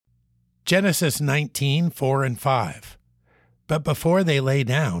Genesis 19:4 and 5. But before they lay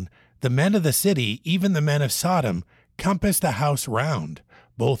down, the men of the city, even the men of Sodom, compassed the house round,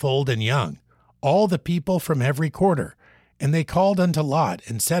 both old and young, all the people from every quarter. And they called unto Lot,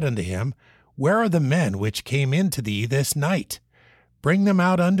 and said unto him, Where are the men which came in to thee this night? Bring them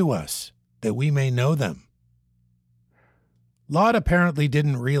out unto us, that we may know them. Lot apparently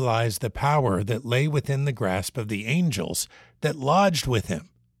didn't realize the power that lay within the grasp of the angels that lodged with him.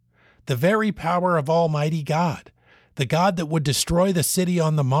 The very power of Almighty God, the God that would destroy the city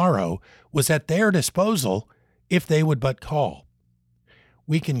on the morrow, was at their disposal if they would but call.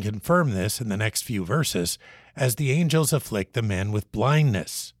 We can confirm this in the next few verses as the angels afflict the men with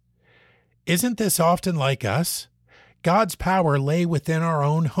blindness. Isn't this often like us? God's power lay within our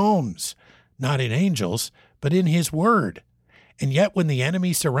own homes, not in angels, but in His Word. And yet when the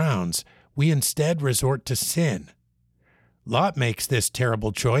enemy surrounds, we instead resort to sin. Lot makes this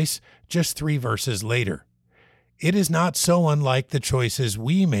terrible choice just 3 verses later. It is not so unlike the choices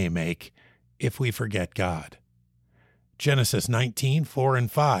we may make if we forget God. Genesis 19:4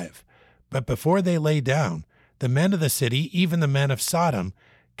 and 5. But before they lay down, the men of the city, even the men of Sodom,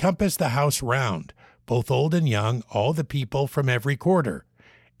 compassed the house round, both old and young, all the people from every quarter.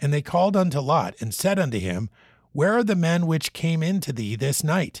 And they called unto Lot, and said unto him, Where are the men which came in to thee this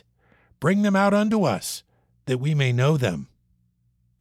night? Bring them out unto us, that we may know them.